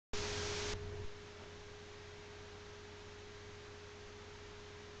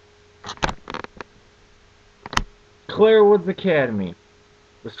Clare Woods Academy,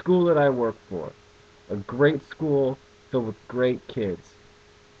 the school that I work for. A great school filled with great kids.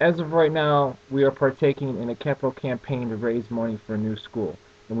 As of right now, we are partaking in a capital campaign to raise money for a new school,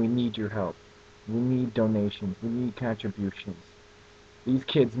 and we need your help. We need donations. We need contributions. These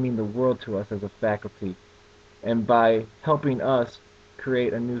kids mean the world to us as a faculty, and by helping us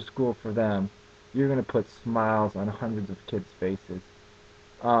create a new school for them, you're going to put smiles on hundreds of kids' faces.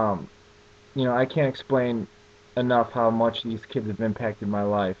 Um, I can't explain enough how much these kids have impacted my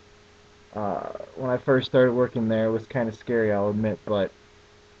life. When I first started working there, it was kind of scary, I'll admit, but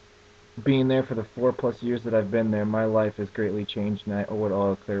being there for the 4+ years that I've been there, my life has greatly changed, and I owe it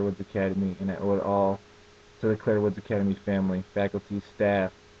all to Clare Woods Academy, and I owe it all to the Clare Woods Academy family, faculty,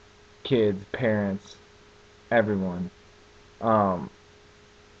 staff, kids, parents, everyone. Um,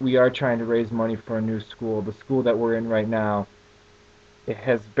 we are trying to raise money for a new school. The school that we're in right now, it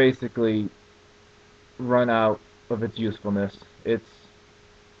has basically run out of its usefulness. It's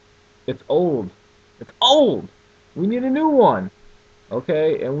old. It's old. We need a new one.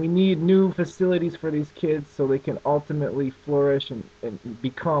 Okay? And we need new facilities for these kids so they can ultimately flourish and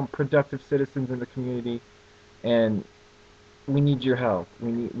become productive citizens in the community. And we need your help.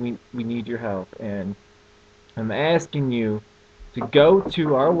 We need your help. And I'm asking you to go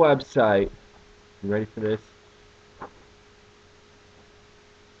to our website. You ready for this?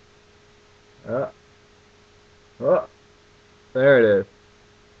 Uh, oh, there it is.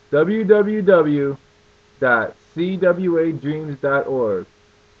 www.cwadreams.org.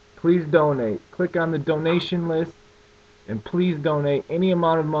 Please donate. Click on the donation list and please donate. Any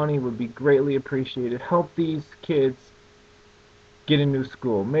amount of money would be greatly appreciated. Help these kids get a new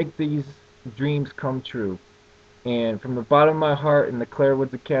school. Make these dreams come true. And from the bottom of my heart and the Clare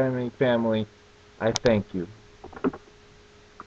Woods Academy family, I thank you.